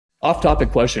Off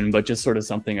topic question, but just sort of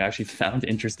something I actually found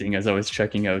interesting as I was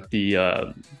checking out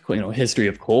the history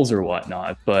of Kohl's or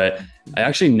whatnot. But I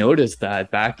actually noticed that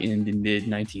back in the mid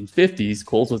 1950s,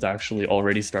 Kohl's was actually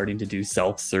already starting to do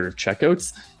self-serve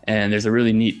checkouts. And there's a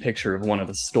really neat picture of one of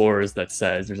the stores that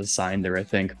says, there's a sign there, I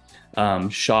think,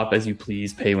 shop as you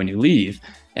please, pay when you leave.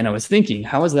 And I was thinking,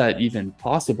 how is that even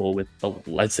possible with the,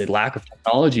 let's say, lack of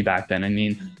technology back then? I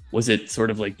mean, was it sort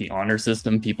of like the honor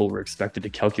system? People were expected to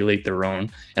calculate their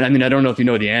own. And I mean, I don't know if you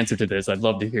know the answer to this. I'd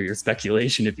love to hear your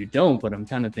speculation if you don't, but I'm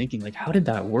kind of thinking, like, how did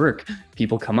that work?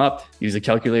 People come up, use a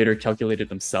calculator, calculate it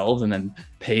themselves, and then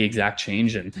pay exact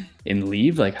change and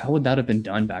leave. Like, how would that have been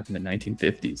done back in the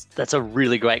 1950s? That's a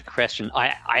really great question.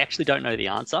 I actually don't know the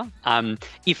answer.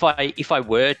 If I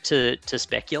were to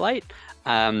speculate,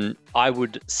 I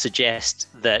would suggest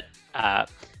that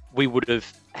we would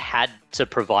have had to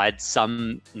provide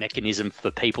some mechanism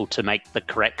for people to make the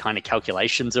correct kind of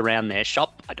calculations around their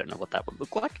shop. I don't know what that would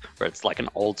look like, where it's like an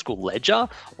old school ledger,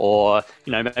 or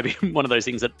maybe one of those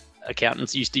things that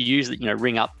accountants used to use that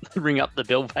ring up the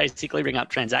bill, basically ring up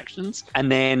transactions. And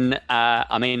then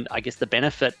I guess the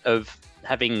benefit of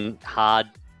having hard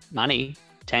money,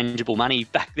 tangible money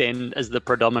back then as the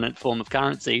predominant form of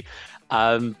currency,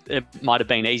 it might have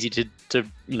been easy to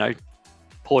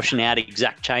portion out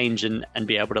exact change and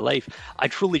be able to leave. I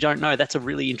truly don't know. That's a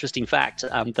really interesting fact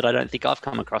that I don't think I've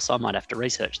come across. So I might have to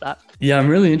research that. Yeah, I'm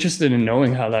really interested in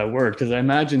knowing how that worked, because I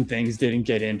imagine things didn't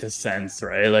get into cents,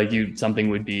 right? Like something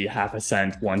would be half a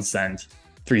cent, 1 cent,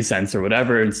 3 cents or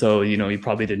whatever. And so, you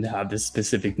probably didn't have this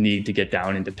specific need to get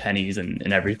down into pennies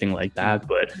and everything like that.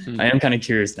 But I am kind of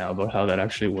curious now about how that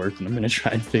actually worked, and I'm going to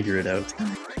try and figure it out.